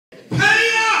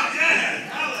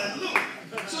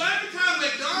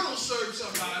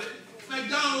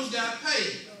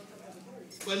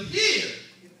But here,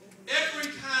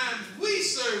 every time we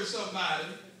serve somebody,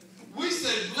 we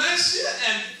say, bless you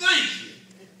and thank you.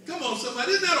 Come on,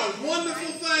 somebody. Isn't that a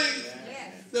wonderful thing?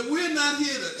 That we're not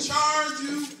here to charge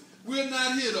you. We're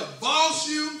not here to boss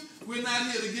you. We're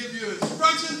not here to give you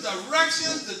instructions,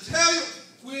 directions, to tell you.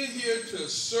 We're here to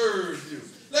serve you.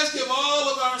 Let's give all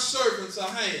of our servants a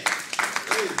hand.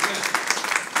 Amen.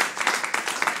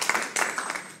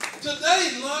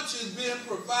 Today, lunch is being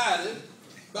provided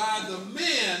by the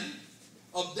men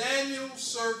of Daniel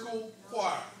Circle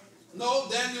Choir. No,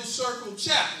 Daniel Circle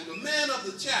Chapel, the men of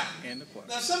the chapel.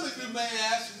 Now, some of you may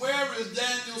ask, where is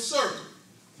Daniel Circle?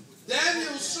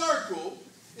 Daniel Circle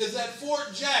is at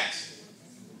Fort Jackson.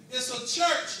 It's a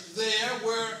church there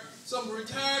where some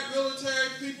retired military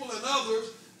people and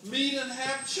others meet and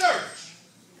have church.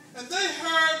 And they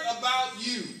heard about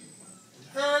you,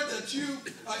 heard that you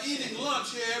are eating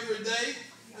lunch here every day.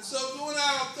 And so during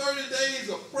our 30 days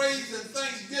of praise and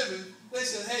thanksgiving, they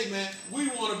said, hey man, we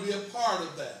want to be a part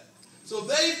of that. So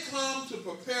they've come to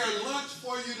prepare lunch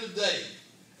for you today.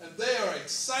 And they are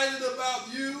excited about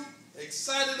you,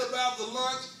 excited about the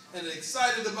lunch, and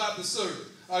excited about the service.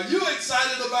 Are you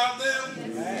excited about them?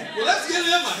 Amen. Well, let's give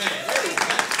them a hand.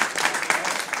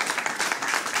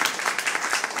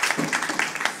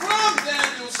 From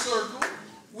Daniel's Circle,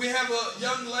 we have a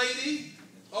young lady,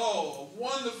 a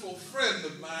wonderful friend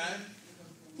of mine,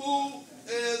 who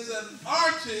is an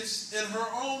artist in her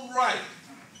own right,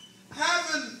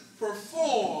 having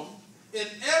performed in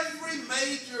every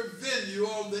major venue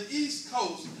on the East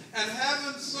Coast and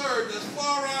having served as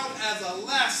far out as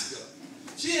Alaska.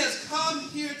 She has come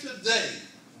here today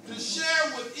to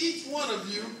share with each one of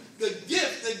you the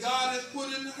gift that God has put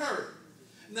in her.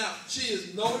 Now, she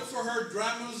is noted for her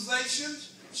dramatizations.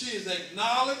 She is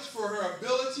acknowledged for her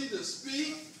ability to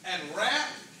speak and rap.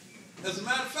 As a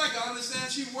matter of fact, I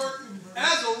understand she worked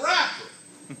as a rapper.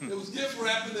 It was gift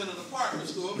wrapping in an apartment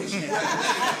store, but she rapped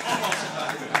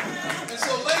anyway. And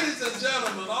so, ladies and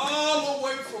gentlemen, all the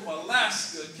way from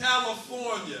Alaska,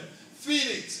 California,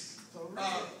 Phoenix, in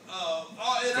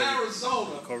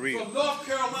Arizona, from North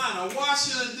Carolina,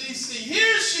 Washington, D.C.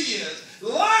 Here she is,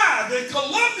 live in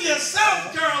Columbia,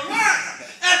 South Carolina,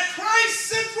 at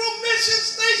Christ Central Mission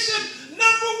Station #1.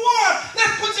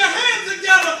 Let's put your hands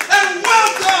together and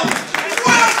welcome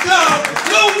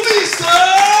Louisa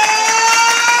Davis!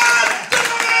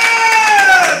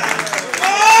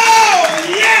 Oh,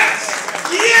 yes,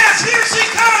 here she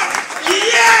comes.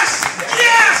 Yes.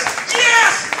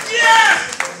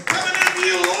 Coming at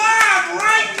you live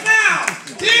right now.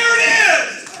 Here it is.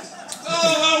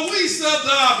 Oh, Louisa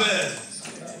Davis.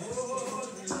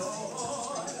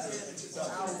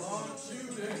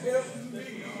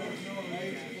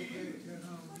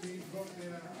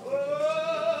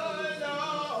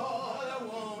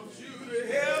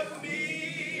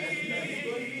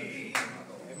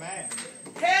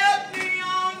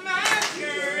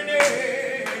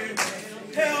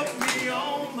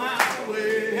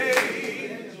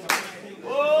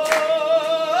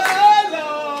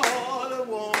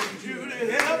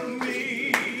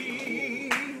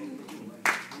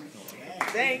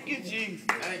 Thank you, Jesus.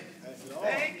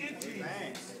 Thank you,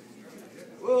 Jesus.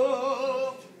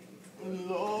 Oh,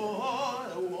 Lord,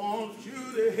 I want you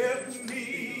to help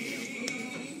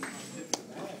me.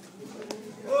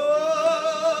 Oh,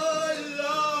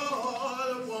 Lord,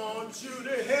 I want you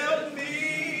to help me.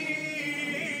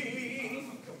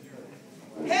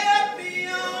 Help me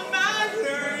on my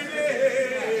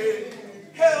journey.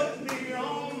 Help me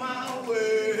on my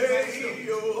way.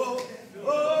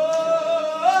 Oh.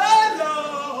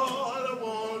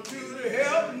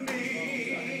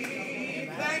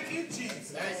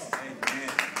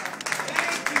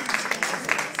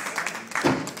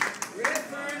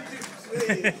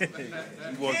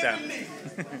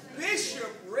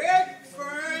 Bishop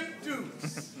Redfern II.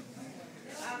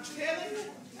 I'm telling you,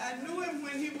 I knew him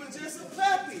when he was just a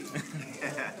puppy.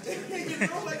 You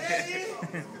know what that is?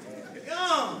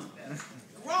 Young,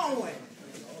 growing,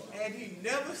 and he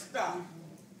never stopped.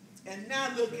 And now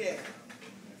look at him.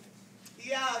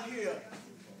 He out here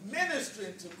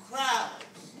ministering to crowds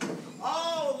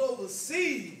all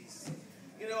overseas.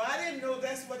 You know, I didn't know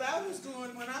that's what I was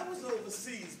doing when I was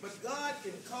overseas. But God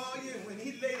can call you, and when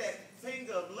he lay that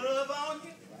finger of love on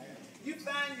you, you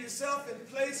find yourself in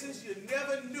places you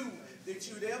never knew that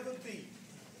you'd ever be.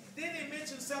 Then he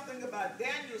mentioned something about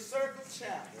Daniel Circle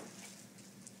Chapel.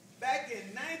 Back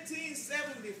in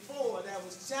 1974, that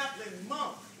was Chaplain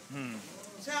Monk.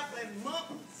 Chaplain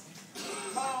Monk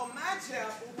called my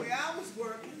chapel, where I was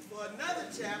working for another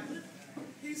chaplain.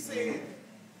 He said,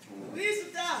 Louisa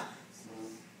Davis,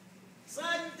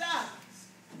 Sergeant Davis,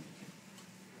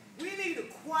 we need a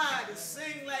choir to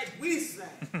sing like we sang.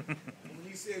 And when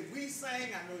he said we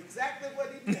sang, I know exactly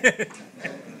what he meant.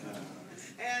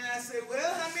 And I said,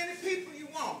 well, how many people you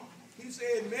want? He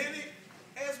said, many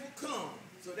as will come.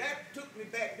 So that took me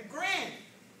back to Granny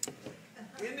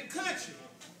in the country.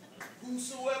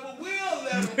 Whosoever will,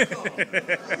 let him come.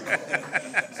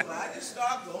 So I just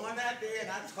started going out there, and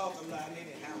I talk a lot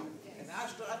anyhow. And I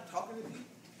started talking to people.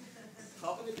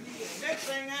 And next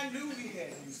thing I knew, we had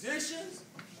musicians,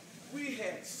 we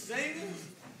had singers,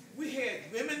 we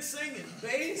had women singing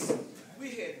bass, we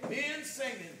had men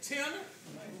singing tenor,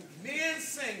 men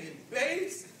singing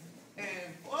bass,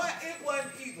 and boy, it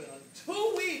wasn't even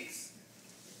 2 weeks.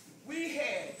 We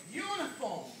had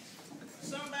uniforms.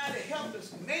 Somebody helped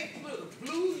us make little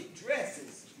blue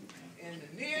dresses, and the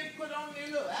men put on their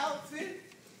little outfit,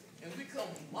 and we come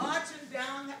marching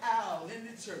down the aisle in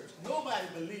the church. Nobody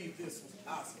believed this was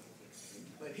possible,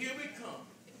 but here we come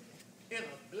in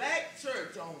a black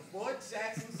church on Fort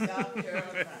Jackson, South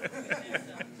Carolina.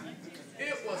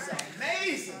 It was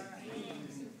amazing,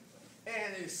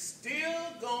 and it's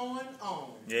still going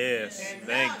on. Yes, and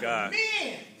thank now God.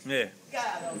 The men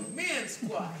got a men's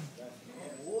choir.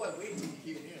 Boy, wait till you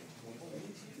hear him.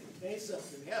 They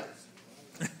something else.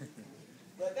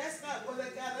 But that's not what I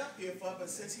got up here for, but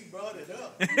since he brought it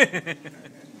up.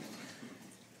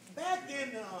 Back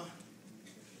in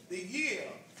the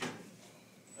year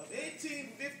of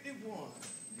 1851,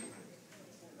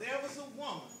 there was a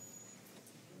woman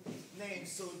named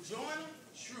Sojourner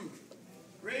Truth.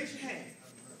 Raise your hand.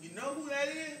 You know who that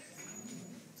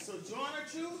is? Sojourner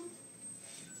Truth?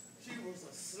 She was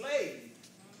a slave.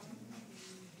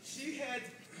 She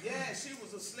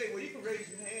was a slave. Well, you can raise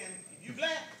your hand. You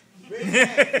black? Raise your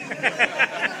hand.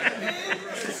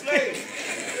 She's a slave.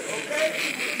 Okay?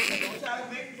 Don't try to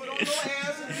make me put on no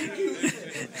airs and be cute.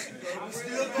 I'm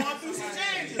still going through some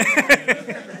changes.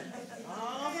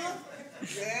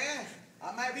 Yeah. I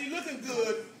might be looking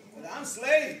good, but I'm a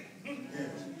slave.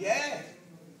 Yeah.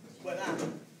 But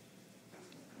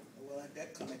well, that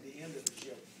come at the end of the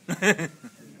show.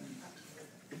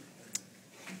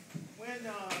 When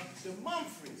the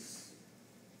Mumphreys,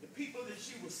 the people that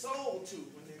she was sold to,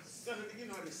 when they sent her,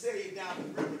 they sailed down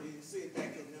the river, they said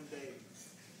back in them days,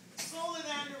 sold her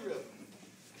down the river.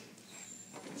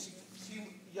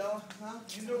 Y'all, huh?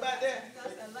 You know about that? I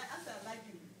said I like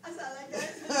you. I said I like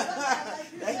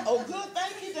that. Oh, good.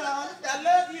 Thank you, darling. I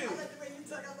love you. I like the way you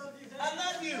talk. I love you. I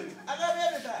love you. I love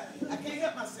everybody. I can't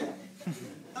help myself.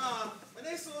 When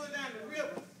they sold her down the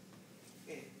river,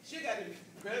 and she got to be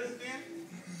president,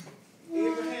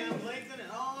 Abraham Lincoln,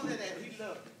 and all of that. He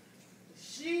loved her.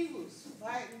 She was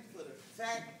fighting for the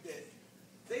fact that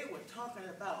they were talking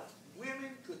about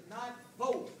women could not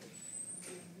vote.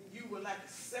 You were like a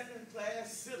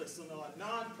second-class citizen or a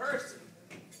non-person.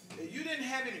 You didn't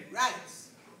have any rights.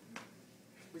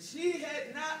 But she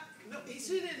didn't have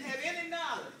any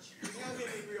knowledge. You know me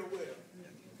real well.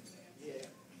 Yeah.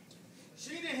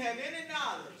 She didn't have any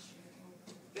knowledge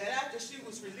that after she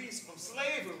was released from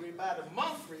slavery by the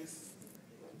Mumphreys,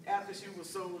 after she was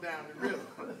sold down the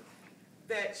river,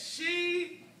 that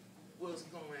she was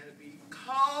going to be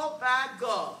called by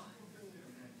God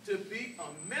to be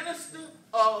a minister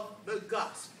of the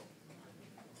gospel.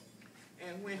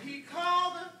 And when he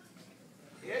called her,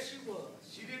 there she was.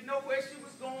 She didn't know where she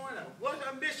was going or what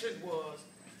her mission was,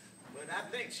 but I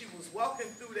think she was walking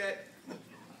through that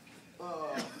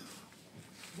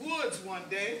woods one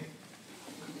day,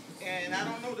 and I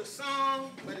don't know the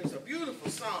song, but it's a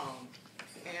beautiful song.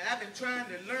 And I've been trying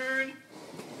to learn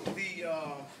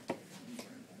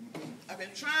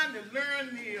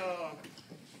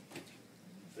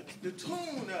the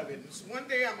tune of it. So one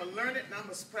day I'm going to learn it, and I'm going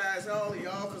to surprise all of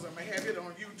y'all because I'm going to have it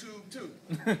on YouTube too.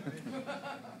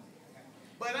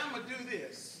 But I'm going to do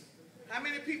this. How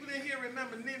many people in here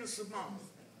remember Nina Simone?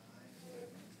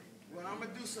 Well, I'm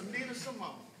going to do some Nina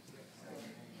Simone.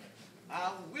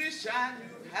 I wish I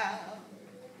knew how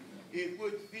it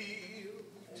would feel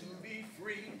to be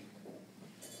free.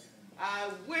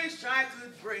 I wish I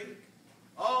could break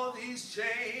all these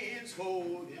chains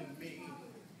holding me.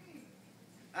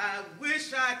 I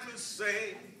wish I could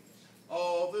say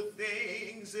all the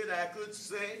things that I could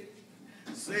say.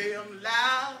 Say them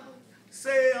loud,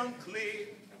 say them clear,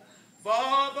 for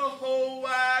the whole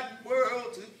wide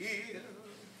world to hear.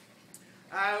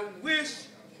 I wish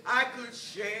I could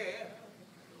share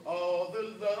all the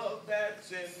love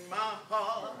that's in my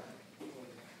heart.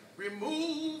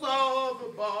 Remove all the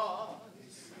bars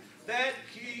that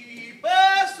keep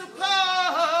us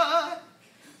apart.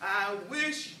 I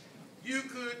wish you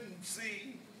couldn't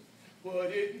see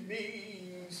what it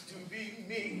means to be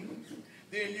me.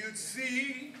 Then you'd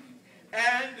see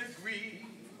and agree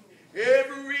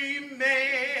Every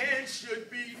man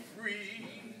should be free.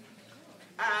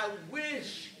 I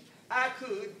wish I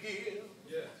could give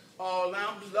all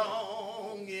I'm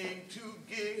longing to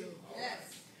give.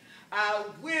 I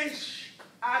wish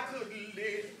I could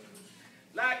live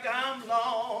like I'm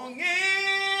longing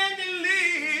to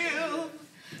live.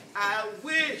 I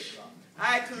wish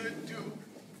I could do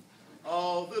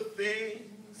all the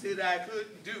things that I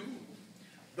could do.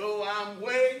 Though I'm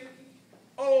way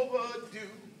overdue,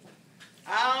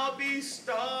 I'll be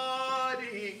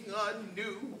starting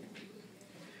anew.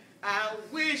 I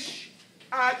wish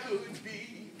I could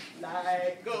be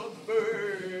like a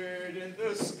bird in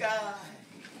the sky.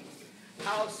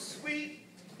 How sweet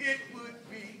it would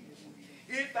be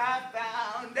if I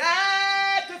found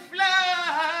I could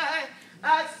fly.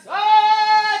 I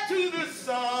soar to the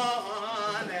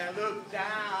sun and look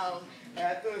down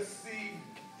at the sea.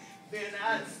 Then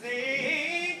I'd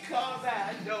sing 'cause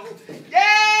I know.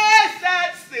 Yes,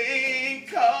 I'd sing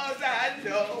 'cause I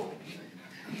know.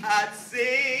 I'd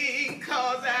sing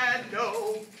 'cause I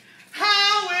know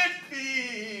how it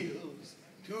feels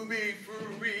to be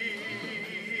free.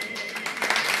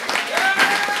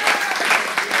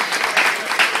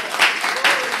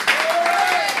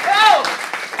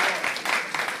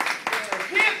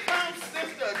 Here comes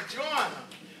Sister Joanna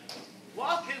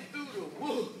walking through the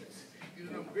woods. You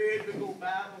know, them great big old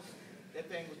Bibles. That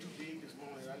thing was too big this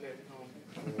morning. I let it home.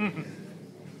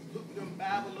 Put them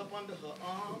Bible up under her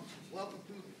arm, walking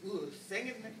through the woods,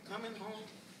 singing and coming home,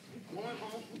 going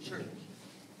home from church.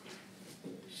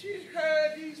 She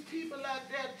heard these people out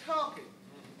there talking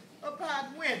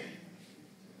about women.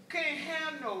 Can't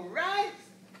have no rights.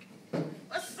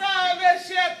 What's all that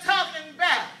shit talking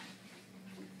about?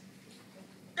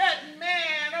 That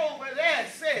man over there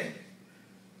said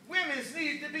women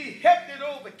need to be hefted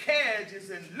over carriages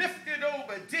and lifted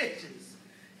over ditches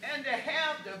and to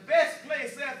have the best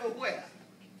place everywhere.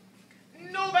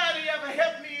 Nobody ever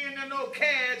helped me into no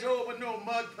carriage over no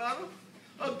mud puddle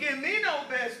or give me no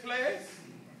best place.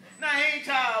 Now ain't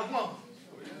I a woman?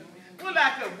 Well,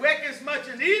 I could work as much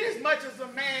and eat as much as a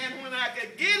man when I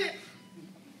could get it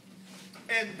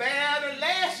and bear the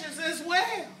lashes as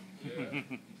well.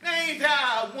 Now ain't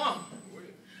I a woman?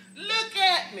 Look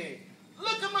at me.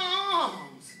 Look at my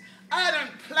arms. I done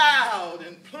plowed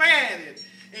and planted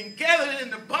and gathered in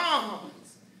the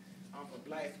barns. I'm from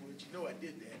Blackwood, you know I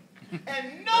did that.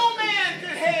 And no man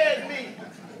could head me.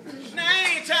 Now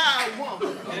ain't I a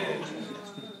woman?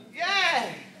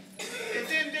 Yeah. And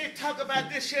then they talk about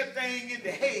this shit thing in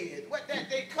the head. What that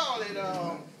they call it?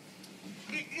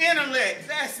 Intellect.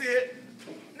 That's it.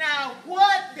 Now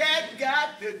what that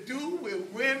got to do with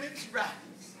women's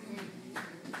rights?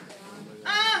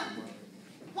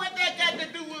 What that got to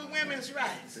do with women's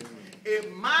rights? If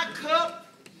my cup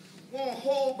won't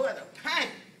hold but a pint,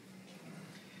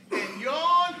 and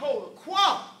yours hold a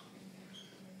quarter,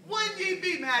 wouldn't ye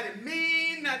be mighty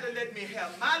mean not to let me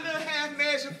have my little half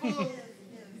measure full?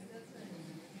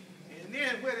 And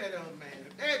then where that other man?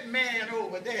 That man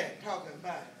over there talking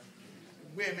about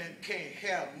women can't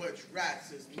have much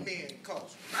rights as men,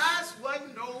 cause rights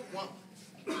wasn't no woman.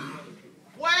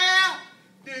 Where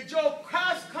did your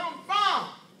cross come from?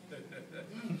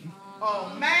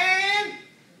 A man.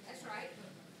 That's right.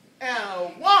 And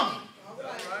a woman.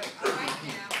 That's right. All right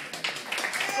now.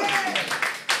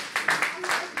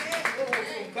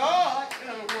 Oh, God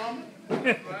and a woman.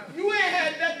 You ain't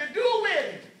had nothing to do with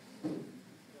it.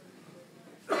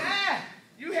 Yeah,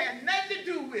 you had nothing to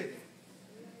do with it.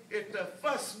 If the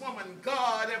first woman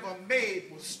God ever made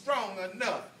was strong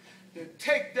enough to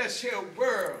take this here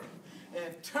world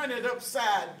and turn it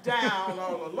upside down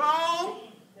all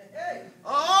along,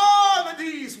 all of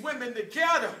these women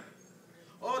together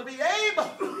ought to be able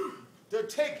to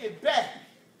take it back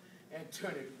and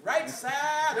turn it right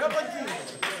side up again.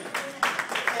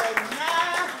 And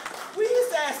now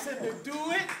we's asking to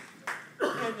do it,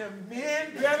 and the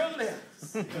men better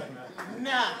less.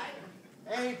 Now,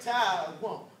 ain't I a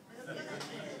woman?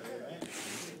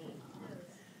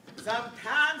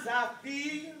 Sometimes I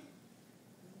feel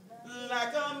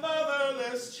like a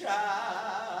motherless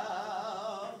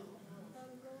child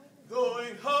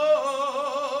going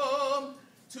home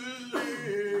to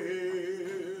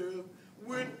live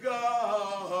with God.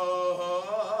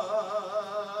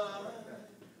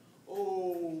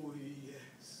 Oh,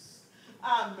 yes.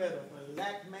 I met a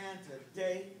black man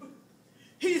today.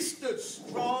 He stood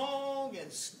strong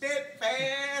and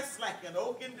steadfast like an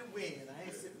oak in the wind. I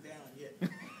ain't sitting down yet.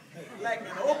 Like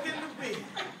an oak in the wind.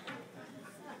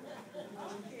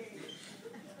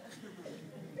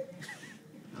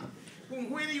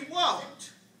 When he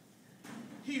walked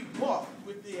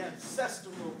with the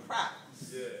ancestral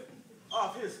prowess.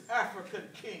 of his African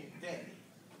king daddy.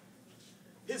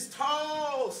 His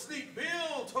tall, sleek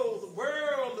build told the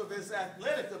world of his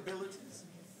athletic abilities.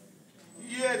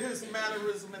 Yet his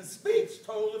mannerism and speech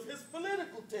told of his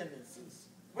political tendencies.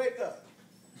 Wake up.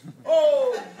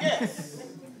 Oh, yes.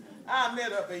 I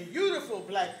met a beautiful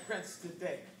black prince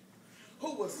today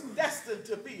who was destined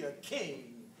to be a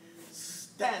king,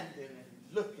 standing and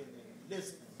looking and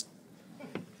listening.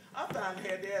 I finally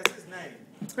had to ask his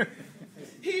name.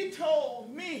 He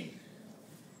told me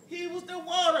he was the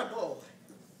water boy.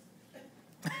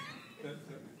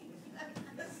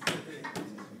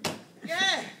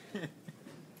 Yeah.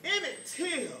 Emmett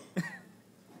Till.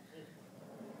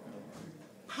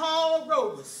 Paul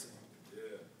Robeson.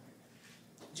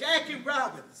 Jackie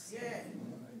Robinson.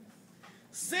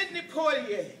 Sidney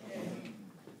Poitier.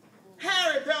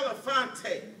 Harry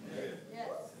Belafonte.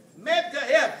 Medgar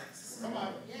Evers.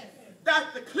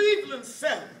 Dr. Cleveland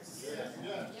Sellers.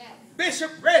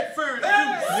 Bishop Redfern II.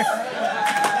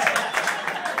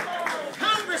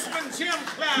 Congressman Jim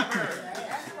Clyburn.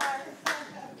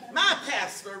 My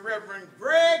pastor, Reverend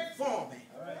Greg Foreman.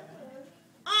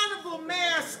 Honorable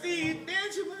Mayor Steve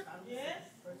Benjamin.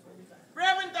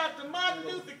 Reverend Dr. Martin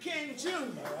Luther King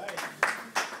Jr.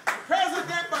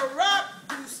 President Barack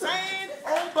Hussein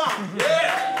Obama.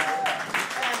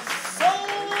 And so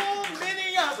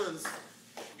many others,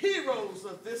 heroes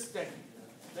of this day.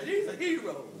 Now these are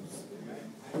heroes.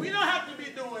 We don't have to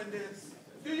be doing this,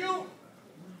 do you?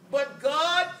 But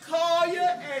God called you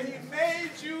and he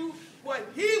made you what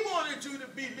he wanted you to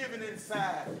be living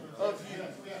inside of you.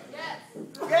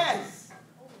 Yes.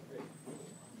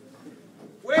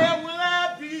 Where will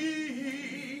I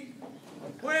be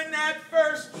when that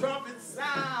first trumpet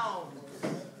sounds?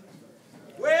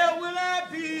 Where will I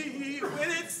be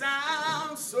when it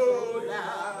sounds so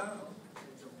loud?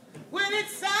 When it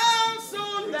sounds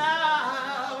so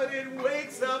loud, it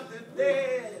wakes up the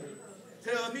dead.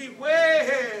 Tell me,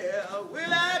 where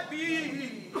will I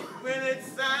be when it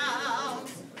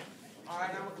sounds? All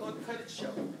right, I'm going to cut it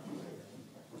short.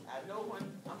 I know when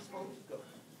I'm supposed to go.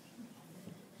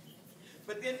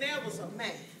 But then there was a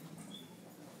man.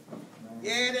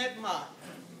 Yeah, that Martin.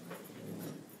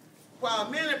 While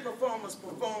many performers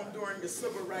performed during the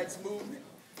Civil Rights Movement,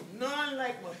 none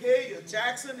like Mahalia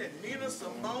Jackson and Nina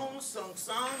Simone sung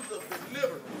songs of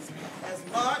deliverance as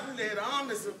Martin led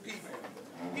armies of people.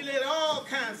 He led all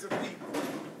kinds of people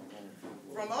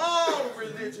from all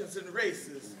religions and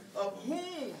races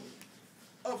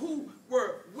who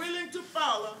were willing to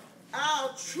follow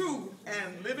our true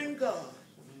and living God.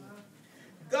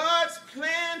 God's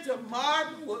plan to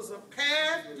Martin was a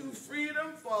path to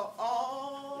freedom for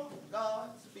all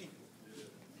God's people.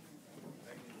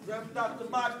 Reverend Dr.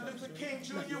 Martin Luther King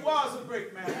Jr. was a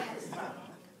great man at his time.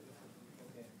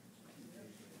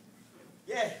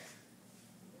 Yes.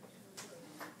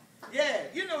 Yeah,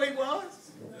 you know he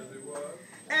was. Yes, he was.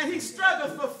 And he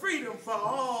struggled for freedom for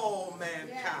all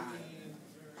mankind.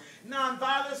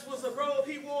 Nonviolence was a robe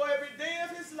he wore every day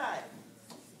of his life.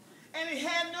 And he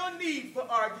had no need for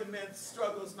arguments,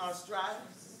 struggles, nor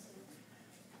strifes.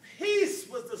 Peace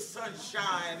was the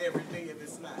sunshine every day of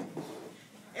his life.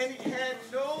 And he had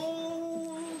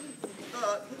no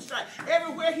strife.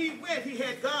 Everywhere he went, he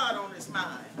had God on his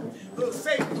mind. Though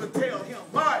Satan would tell him,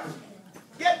 Martin,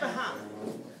 get behind.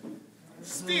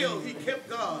 Still, he kept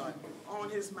God on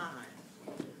his mind.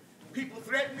 People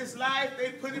threatened his life.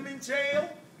 They put him in jail.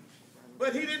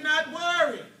 But he did not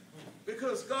worry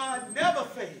because God never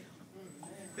failed.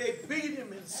 They beat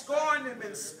him and scorned him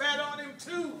and spat on him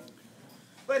too.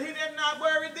 But he did not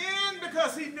worry then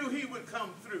because he knew he would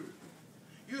come through.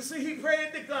 You see, he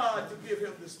prayed to God to give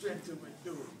him the strength to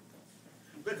endure.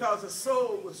 Because his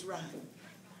soul was right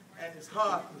and his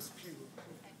heart was pure.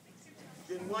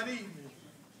 Then one evening,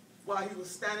 while he was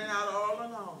standing out all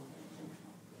alone,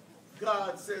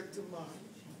 God said to Martin,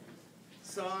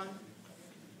 son,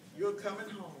 you're coming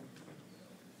home.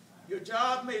 Your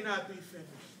job may not be finished,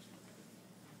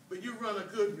 but you run a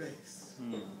good race.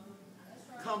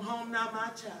 Come home now, my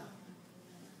child.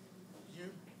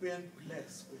 You've been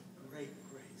blessed with great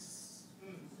grace.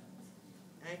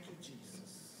 Thank you,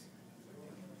 Jesus.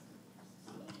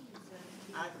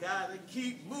 I gotta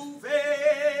keep moving.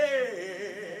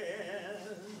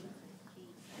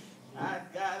 I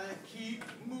gotta keep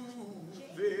moving.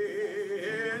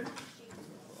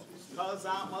 'Cause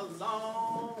I'm a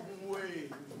long way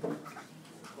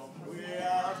from where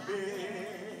I've been.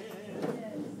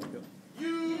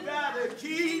 You gotta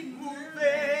keep moving.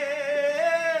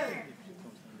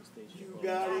 You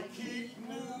gotta keep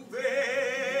moving.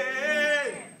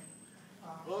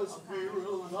 'Cause we're a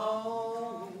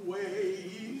long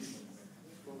ways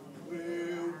from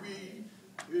where we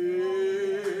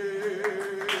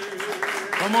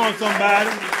Come on, somebody.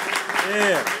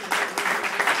 Yeah.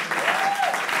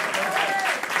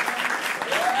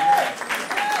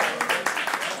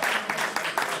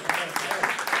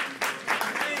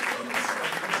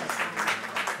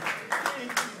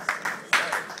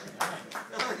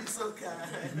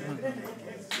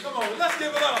 Come on, let's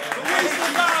give it up.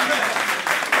 Louisa Davis.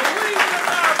 Louisa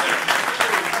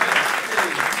Davis.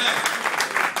 Amen.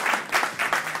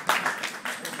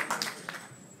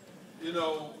 You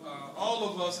know, all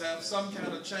of us have some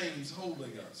kind of chains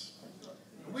holding us.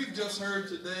 We've just heard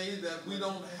today that we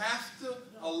don't have to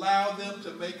allow them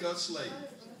to make us slaves.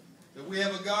 That we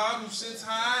have a God who sits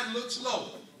high and looks low.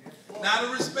 Not a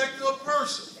respecter of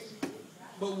persons,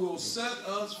 but will set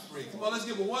us free. Come on, let's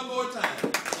give it one more time.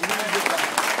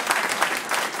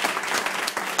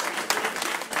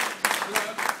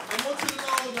 I want you to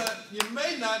know that you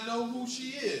may not know who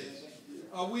she is.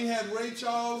 We had Ray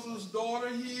Charles's daughter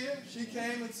here. She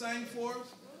came and sang for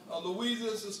us. Louisa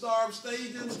is a star of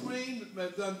stage and screen,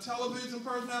 has done television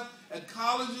personnel at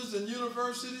colleges and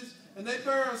universities, and they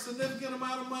pay her a significant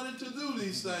amount of money to do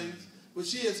these things. But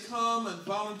she has come and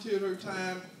volunteered her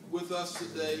time with us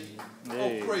today.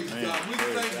 Oh, praise God. We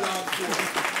thank God for it.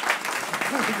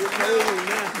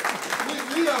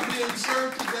 We are being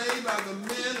served today by the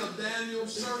men of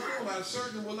Daniel's Circle. I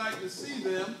certainly would like to see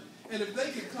them. And if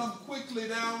they could come quickly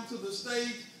down to the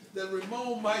stage, that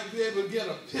Ramon might be able to get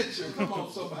a picture. Come on,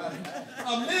 somebody.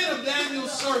 Men of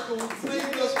Daniel's Circle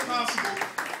made this possible.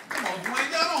 Come on,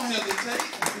 Dwayne, y'all don't hesitate.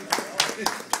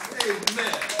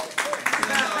 Amen.